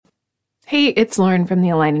Hey, it's Lauren from the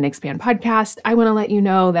Align and Expand podcast. I want to let you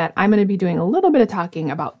know that I'm going to be doing a little bit of talking,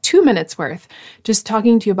 about 2 minutes worth, just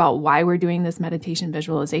talking to you about why we're doing this meditation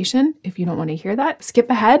visualization. If you don't want to hear that, skip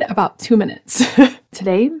ahead about 2 minutes.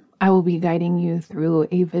 Today, I will be guiding you through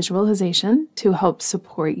a visualization to help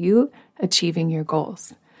support you achieving your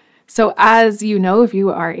goals. So as you know, if you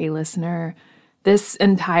are a listener, this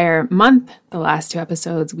entire month, the last 2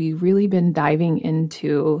 episodes, we've really been diving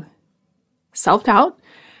into self-doubt,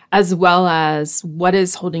 as well as what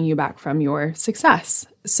is holding you back from your success.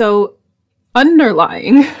 So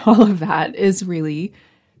underlying all of that is really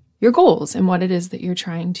your goals and what it is that you're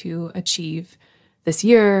trying to achieve this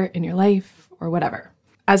year in your life or whatever.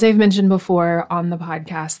 As I've mentioned before on the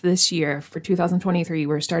podcast, this year for 2023,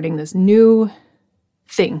 we're starting this new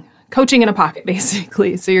thing, coaching in a pocket,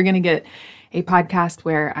 basically. So you're going to get a podcast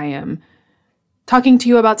where I am talking to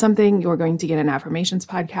you about something, you're going to get an affirmations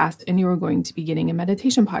podcast, and you're going to be getting a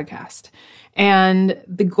meditation podcast. And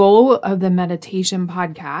the goal of the meditation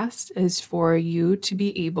podcast is for you to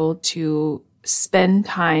be able to spend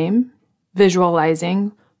time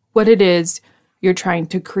visualizing what it is you're trying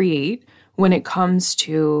to create when it comes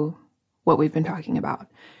to what we've been talking about.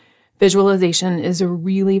 Visualization is a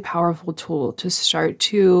really powerful tool to start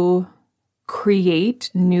to create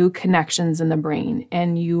new connections in the brain,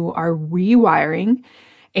 and you are rewiring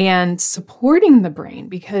and supporting the brain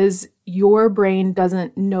because your brain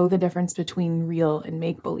doesn't know the difference between real and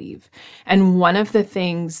make-believe. And one of the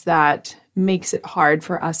things that makes it hard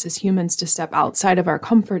for us as humans to step outside of our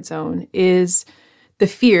comfort zone is the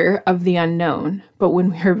fear of the unknown. But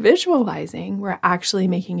when we're visualizing, we're actually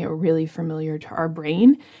making it really familiar to our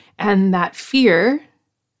brain, and that fear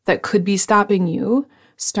that could be stopping you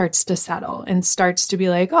starts to settle and starts to be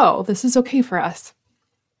like, oh, this is okay for us.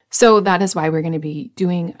 So that is why we're going to be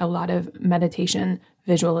doing a lot of meditation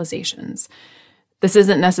visualizations. This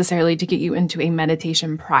isn't necessarily to get you into a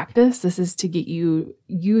meditation practice. This is to get you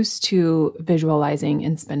used to visualizing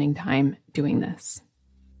and spending time doing this.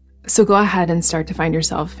 So go ahead and start to find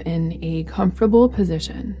yourself in a comfortable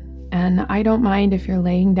position. And I don't mind if you're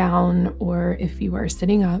laying down or if you are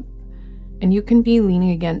sitting up. And you can be leaning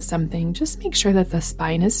against something. Just make sure that the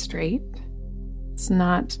spine is straight. It's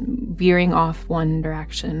not veering off one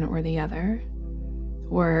direction or the other,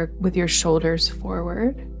 or with your shoulders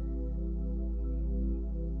forward.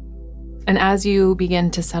 And as you begin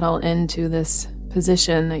to settle into this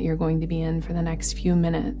position that you're going to be in for the next few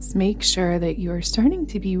minutes, make sure that you're starting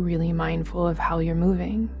to be really mindful of how you're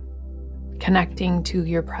moving, connecting to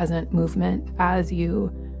your present movement as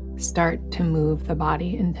you start to move the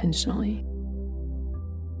body intentionally.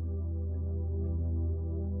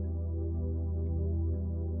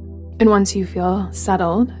 And once you feel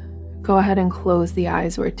settled, go ahead and close the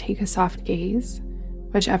eyes or take a soft gaze,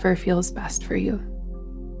 whichever feels best for you.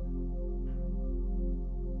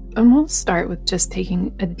 And we'll start with just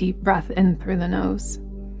taking a deep breath in through the nose.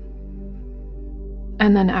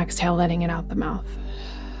 And then exhale, letting it out the mouth.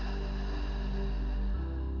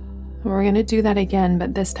 We're going to do that again,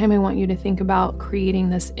 but this time I want you to think about creating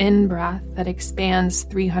this in-breath that expands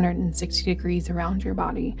 360 degrees around your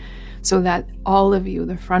body so that all of you,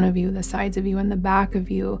 the front of you, the sides of you, and the back of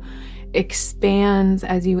you expands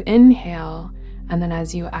as you inhale, and then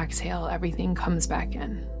as you exhale, everything comes back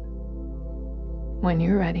in. When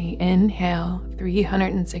you're ready, inhale,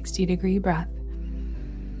 360 degree breath.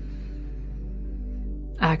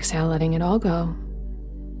 Exhale, letting it all go.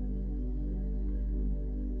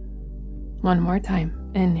 One more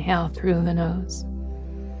time. Inhale through the nose.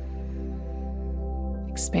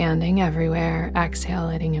 Expanding everywhere. Exhale,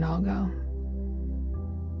 letting it all go.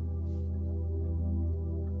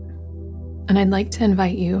 And I'd like to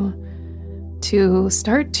invite you to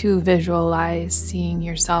start to visualize seeing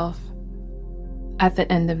yourself at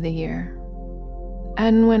the end of the year.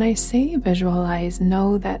 And when I say visualize,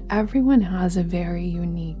 know that everyone has a very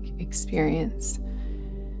unique experience.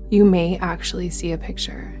 You may actually see a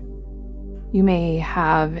picture. You may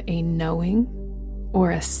have a knowing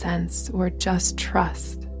or a sense or just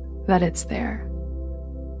trust that it's there.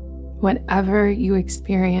 Whatever you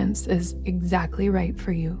experience is exactly right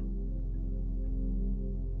for you.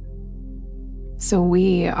 So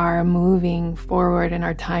we are moving forward in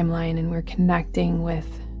our timeline and we're connecting with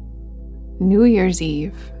New Year's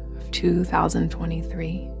Eve of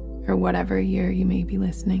 2023 or whatever year you may be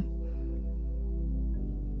listening.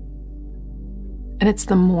 And it's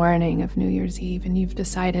the morning of New Year's Eve, and you've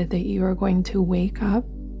decided that you are going to wake up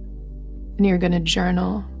and you're going to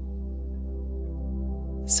journal.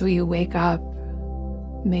 So you wake up,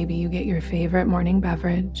 maybe you get your favorite morning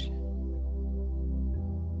beverage,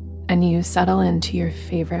 and you settle into your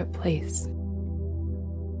favorite place.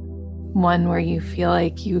 one where you feel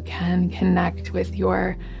like you can connect with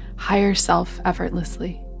your higher self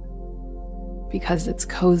effortlessly because it's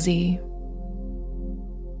cozy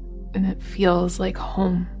and it feels like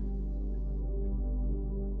home.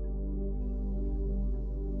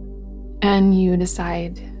 And you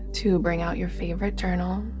decide to bring out your favorite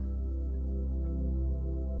journal,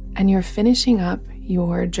 and you're finishing up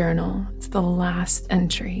your journal. It's the last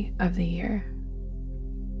entry of the year.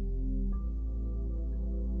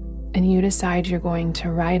 And you decide you're going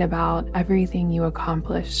to write about everything you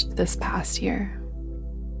accomplished this past year.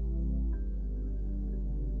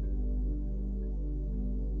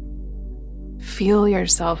 Feel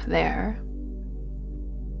yourself there,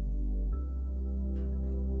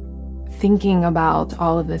 thinking about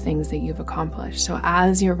all of the things that you've accomplished. So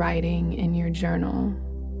as you're writing in your journal,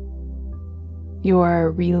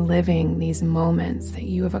 you're reliving these moments that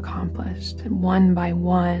you have accomplished. And one by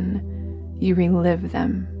one, you relive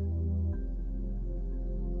them.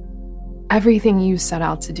 Everything you set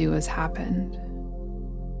out to do has happened.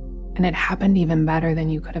 And it happened even better than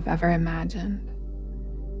you could have ever imagined.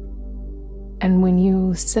 And when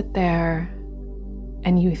you sit there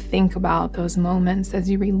and you think about those moments as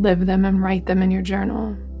you relive them and write them in your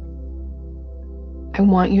journal, I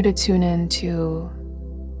want you to tune into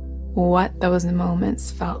what those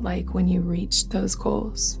moments felt like when you reached those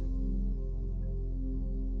goals.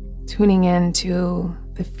 Tuning into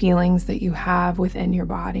the feelings that you have within your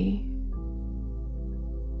body.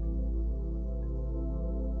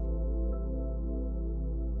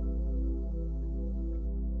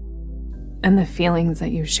 And the feelings that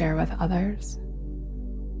you share with others.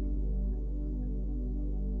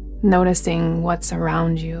 Noticing what's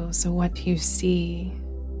around you. So what do you see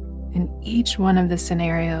in each one of the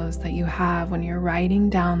scenarios that you have when you're writing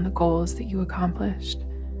down the goals that you accomplished?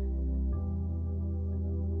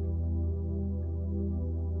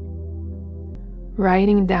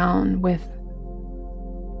 Writing down with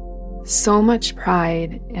so much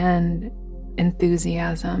pride and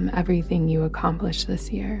enthusiasm everything you accomplished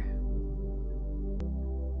this year.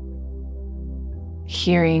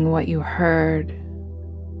 Hearing what you heard,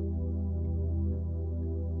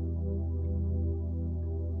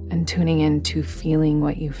 and tuning into feeling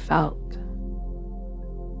what you felt.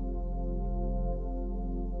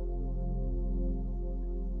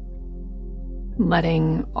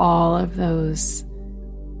 Letting all of those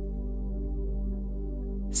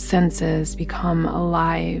senses become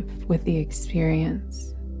alive with the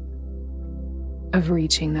experience of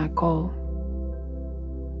reaching that goal.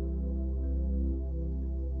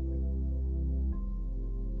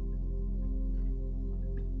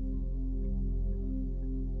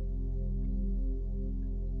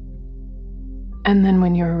 And then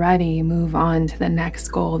when you're ready, move on to the next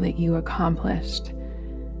goal that you accomplished.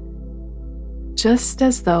 Just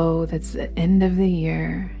as though that's the end of the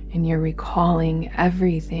year and you're recalling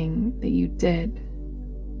everything that you did.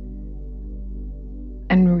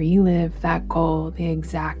 And relive that goal the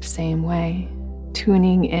exact same way,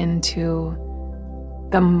 tuning into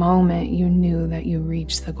the moment you knew that you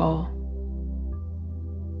reached the goal.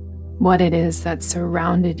 What it is that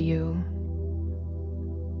surrounded you.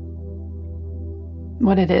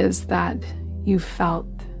 What it is that you felt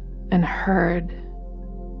and heard,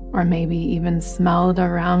 or maybe even smelled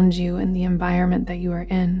around you in the environment that you were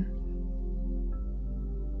in.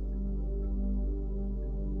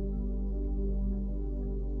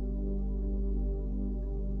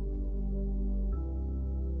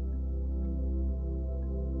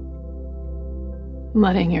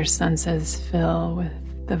 Letting your senses fill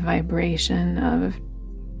with the vibration of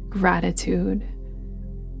gratitude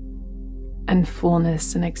and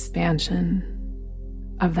fullness and expansion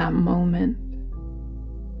of that moment.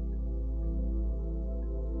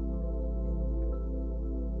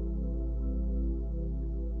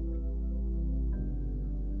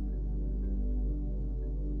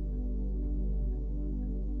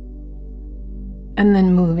 And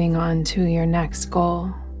then moving on to your next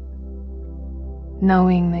goal,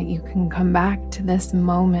 knowing that you can come back to this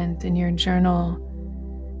moment in your journal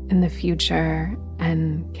in the future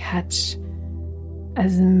and catch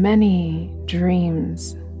as many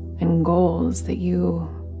dreams and goals that you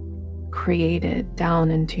created down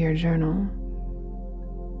into your journal.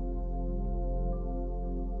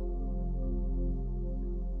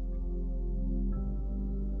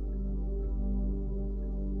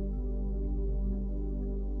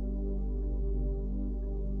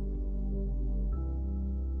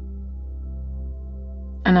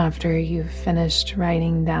 And after you've finished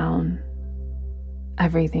writing down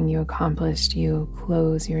everything you accomplished, you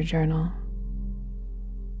close your journal.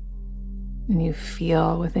 And you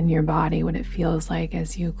feel within your body what it feels like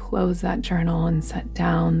as you close that journal and set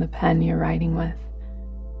down the pen you're writing with.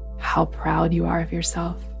 How proud you are of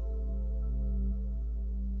yourself.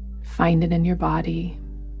 Find it in your body.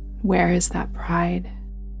 Where is that pride?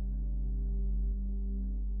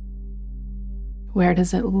 Where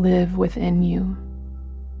does it live within you?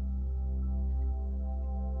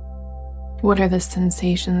 What are the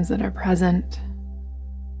sensations that are present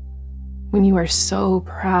when you are so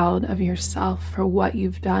proud of yourself for what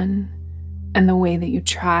you've done and the way that you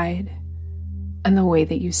tried and the way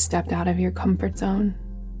that you stepped out of your comfort zone?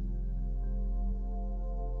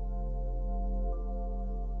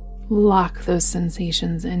 Lock those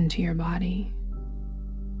sensations into your body.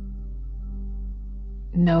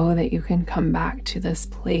 Know that you can come back to this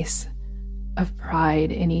place of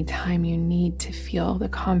pride anytime you need to feel the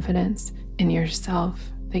confidence in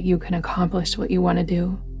yourself that you can accomplish what you want to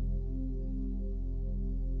do.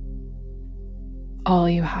 All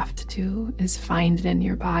you have to do is find it in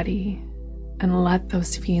your body and let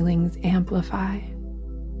those feelings amplify.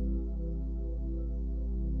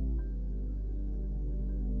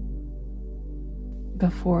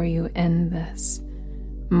 Before you end this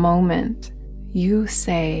moment, you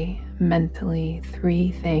say mentally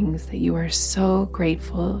 3 things that you are so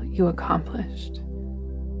grateful you accomplished,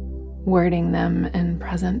 wording them in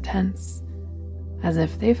present tense as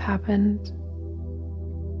if they've happened.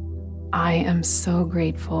 I am so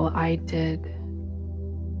grateful I did.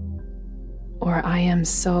 Or I am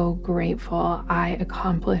so grateful I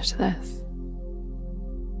accomplished this.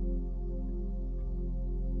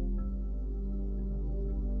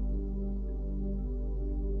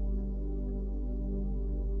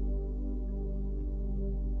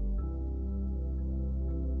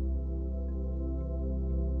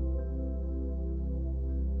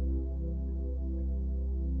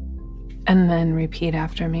 And then repeat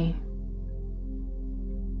after me.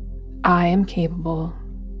 I am capable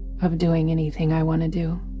of doing anything I want to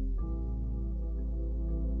do.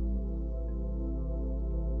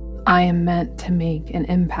 I am meant to make an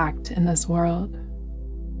impact in this world.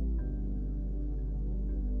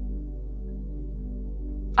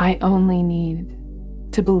 I only need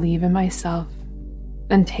to believe in myself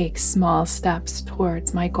and take small steps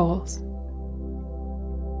towards my goals.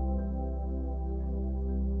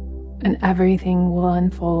 And everything will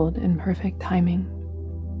unfold in perfect timing.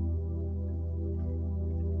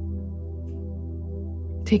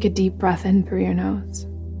 Take a deep breath in through your nose.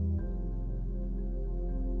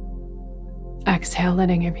 Exhale,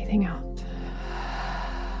 letting everything out.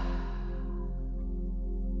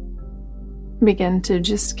 Begin to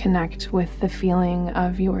just connect with the feeling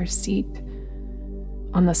of your seat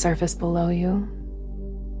on the surface below you,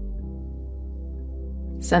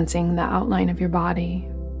 sensing the outline of your body.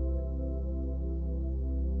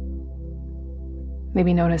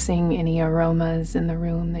 Maybe noticing any aromas in the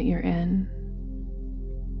room that you're in.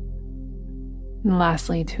 And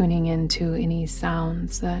lastly, tuning into any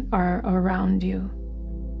sounds that are around you.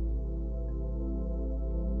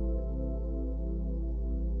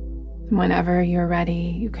 Whenever you're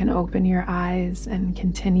ready, you can open your eyes and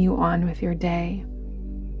continue on with your day.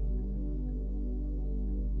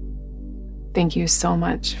 Thank you so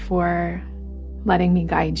much for letting me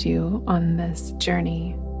guide you on this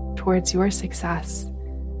journey towards your success.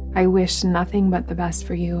 I wish nothing but the best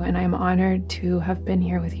for you, and I'm honored to have been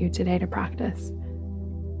here with you today to practice.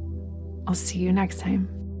 I'll see you next time.